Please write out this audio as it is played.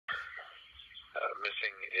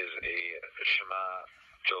missing is a Shammah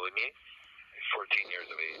Jolayemi, 14 years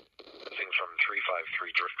of age, missing from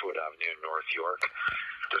 353 Driftwood Avenue in North York.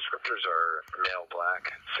 Descriptors are male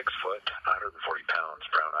black, 6 foot, 140 pounds,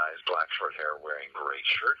 brown eyes, black short hair, wearing gray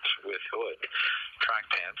shirt with hood, track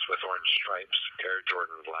pants with orange stripes, Air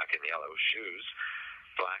Jordan black and yellow shoes,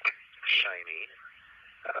 black, shiny,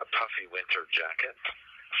 puffy winter jacket.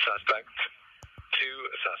 Two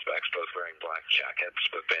suspects, both wearing black jackets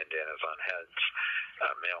with bandanas on heads.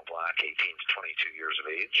 Male black, 18 to 22 years of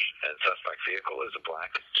age, and suspect vehicle is a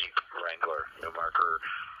black Jeep Wrangler. No marker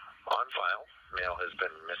on file. Male has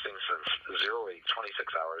been missing since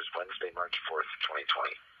 0826 hours, Wednesday, March 4th,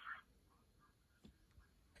 2020.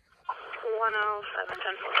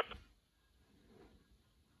 10710.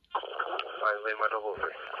 Finally, my double 3.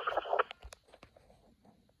 10-4.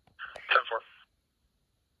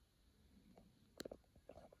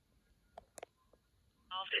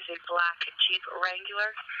 Is a black Jeep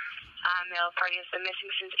Wrangler. Male party has been missing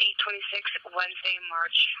since 8/26, Wednesday,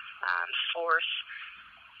 March 4th.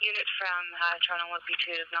 Unit from Toronto OPP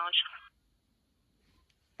to acknowledge.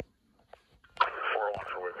 401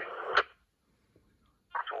 for Whitby.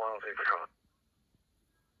 103 for Toronto.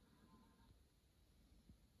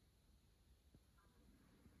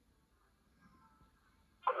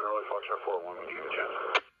 Early Foxtrot 401 when you get a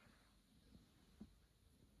chance.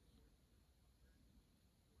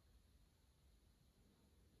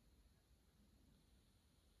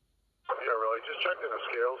 Just checked in the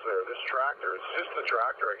scales there. This tractor, it's just the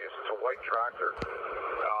tractor, I guess. It's a white tractor.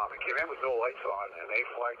 It came in with no lights on, and they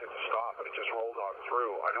flagged it to stop, and it just rolled on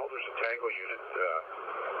through. I know there's a Tango unit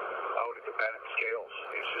out at the Bennett scales.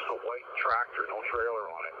 It's just a white tractor, no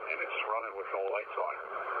trailer on it, and it's running with no lights on.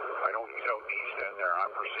 I know he's out in the east end there.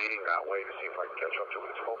 I'm proceeding that way to see if I can catch up to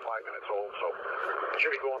it. It's about 5 minutes old, so it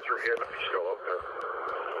should be going through him if he's still out there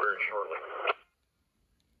very shortly.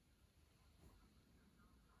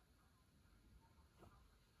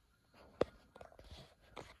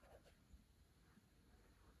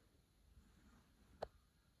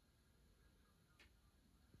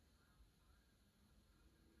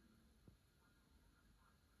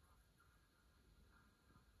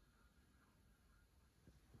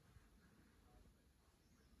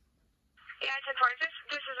 Yeah, it's important.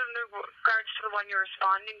 This is in regards to the one you're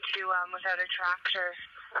responding to without a tractor.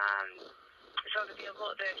 So the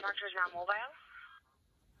tractor is now mobile?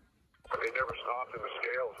 They never stopped in the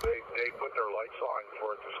scales. They put their lights on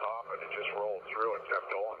for it to stop, and it just rolled through and kept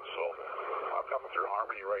going. So I'm coming through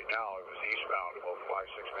Harmony right now. It was eastbound about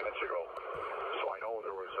 5-6 minutes ago. So I know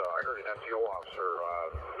there was, I heard an MTO officer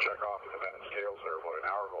check off at the Bennett scales there about an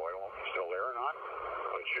hour ago. I don't know if he's still there or not,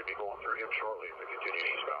 but it should be going through him shortly if it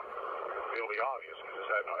continues eastbound. It'll be obvious because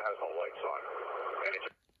it has no lights on. And it's